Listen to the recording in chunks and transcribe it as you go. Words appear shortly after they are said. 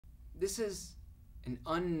this is an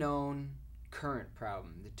unknown current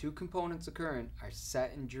problem. The two components of current are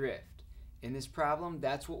set and drift. In this problem,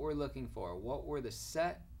 that's what we're looking for. What were the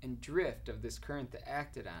set and drift of this current that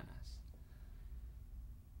acted on us?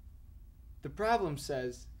 The problem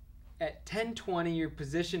says at 10:20 your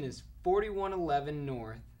position is 4111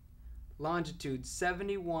 north, longitude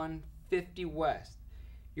 7150 west.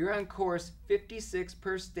 You're on course 56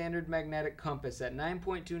 per standard magnetic compass at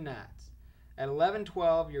 9.2 knots. At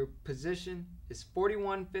 11:12 your position is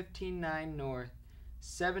 4115.9 north,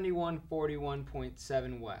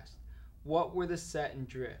 7141.7 west. What were the set and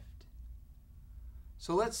drift?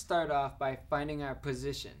 So let's start off by finding our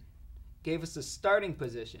position. Gave us a starting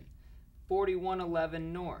position,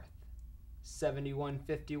 4111 north,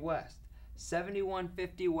 7150 west.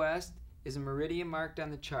 7150 west is a meridian marked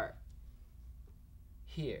on the chart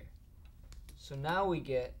here. So now we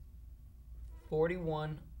get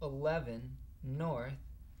 4111 north,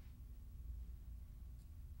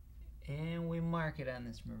 and we mark it on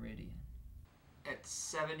this meridian. At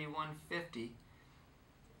 7150,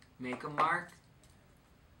 make a mark.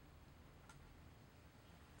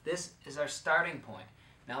 This is our starting point.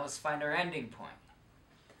 Now let's find our ending point.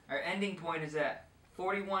 Our ending point is at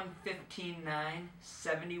 4115.9,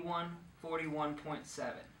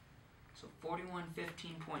 7141.7. So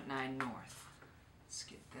 4115.9 north. Let's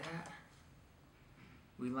get that.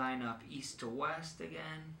 We line up east to west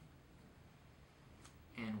again,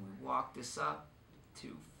 and we walk this up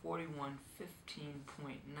to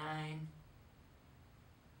 4115.9.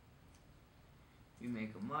 We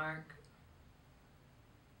make a mark.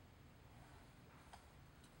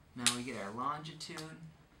 Now we get our longitude.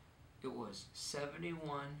 It was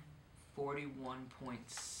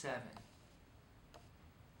 7141.7.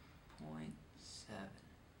 41.7.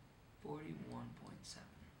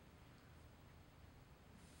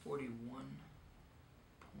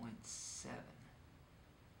 41.7.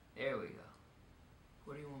 There we go.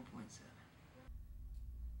 41.7.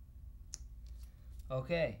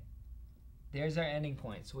 Okay. There's our ending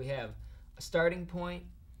point. So we have a starting point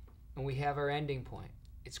and we have our ending point.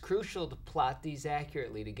 It's crucial to plot these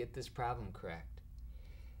accurately to get this problem correct.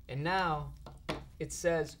 And now it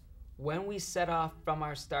says when we set off from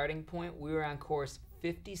our starting point, we were on course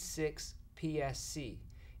 56 PSC.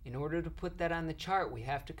 In order to put that on the chart, we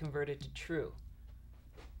have to convert it to true.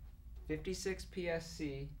 56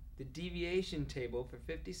 PSC, the deviation table for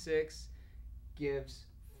 56 gives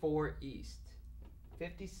 4 east.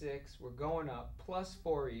 56, we're going up, plus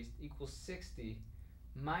 4 east equals 60,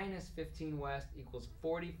 minus 15 west equals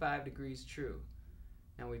 45 degrees true.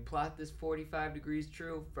 Now we plot this 45 degrees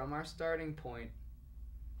true from our starting point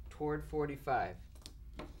toward 45.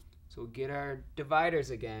 So we'll get our dividers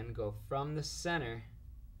again, go from the center,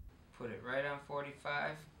 put it right on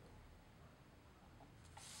 45,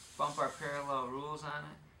 bump our parallel rules on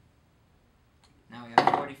it. Now we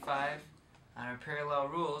have 45 on our parallel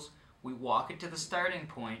rules. We walk it to the starting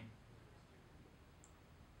point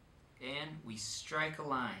and we strike a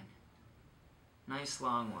line. Nice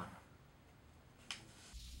long one.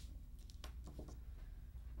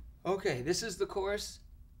 Okay, this is the course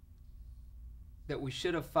that we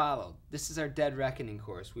should have followed. This is our dead reckoning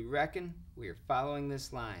course. We reckon we are following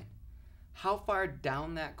this line. How far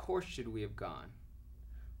down that course should we have gone?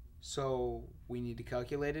 So we need to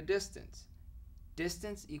calculate a distance.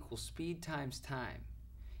 Distance equals speed times time.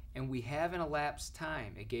 And we have an elapsed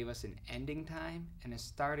time. It gave us an ending time and a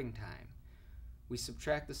starting time. We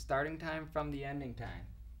subtract the starting time from the ending time.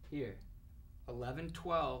 Here,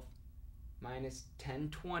 11:12 minus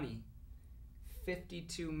 10:20,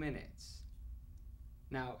 52 minutes.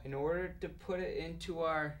 Now, in order to put it into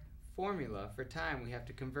our formula for time, we have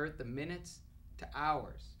to convert the minutes to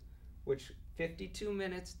hours, which 52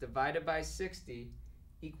 minutes divided by 60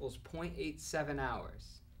 equals 0.87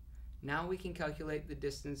 hours. Now we can calculate the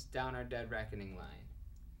distance down our dead reckoning line.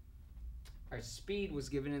 Our speed was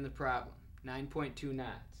given in the problem, 9.2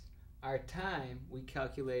 knots. Our time we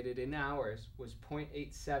calculated in hours was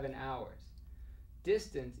 0.87 hours.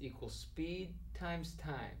 Distance equals speed times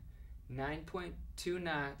time. 9.2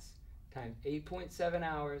 knots times 8.7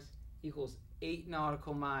 hours equals 8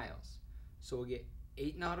 nautical miles. So we'll get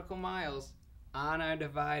 8 nautical miles on our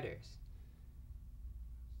dividers.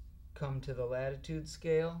 Come to the latitude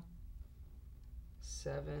scale.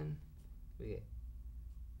 7, we get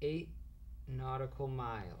 8 nautical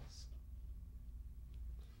miles.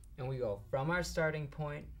 And we go from our starting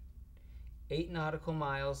point, 8 nautical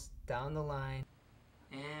miles down the line,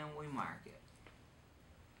 and we mark it.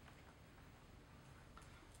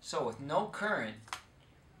 So with no current,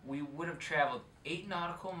 we would have traveled 8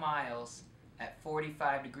 nautical miles at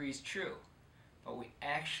 45 degrees true. but we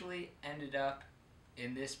actually ended up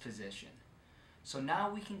in this position. So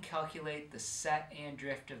now we can calculate the set and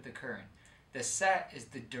drift of the current. The set is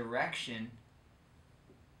the direction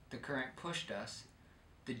the current pushed us.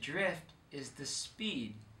 The drift is the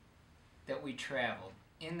speed that we traveled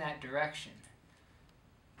in that direction.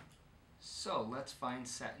 So let's find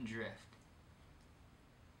set and drift.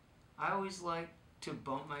 I always like to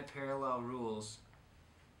bump my parallel rules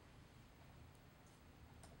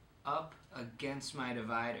up against my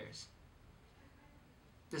dividers.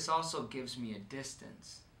 This also gives me a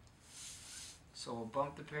distance. So we'll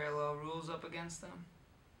bump the parallel rules up against them.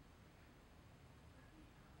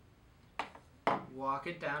 Walk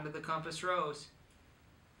it down to the compass rose.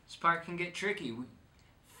 This part can get tricky.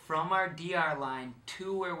 From our DR line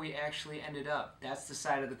to where we actually ended up, that's the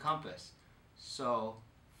side of the compass. So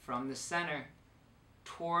from the center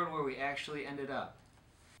toward where we actually ended up.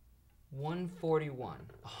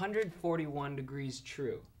 141 degrees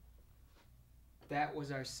true. That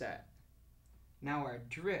was our set. Now our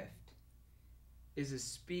drift is a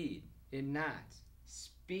speed in knots.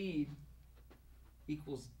 Speed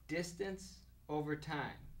equals distance over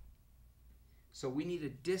time. So we need a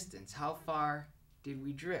distance. How far did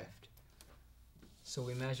we drift? So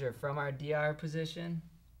we measure from our DR position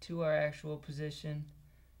to our actual position.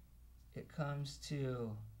 It comes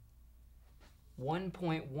to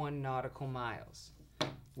 1.1 nautical miles.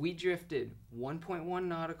 We drifted 1.1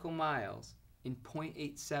 nautical miles in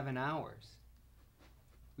 0.87 hours.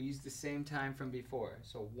 We used the same time from before.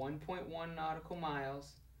 So 1.1 nautical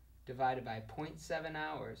miles divided by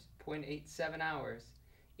 0.87 hours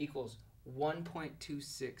equals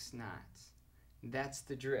 1.26 knots. That's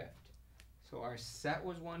the drift. So our set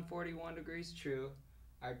was 141 degrees true.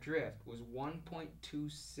 Our drift was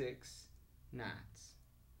 1.26 knots.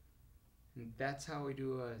 And that's how we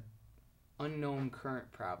do a unknown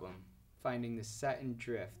current problem, finding the set and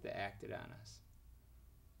drift that acted on us.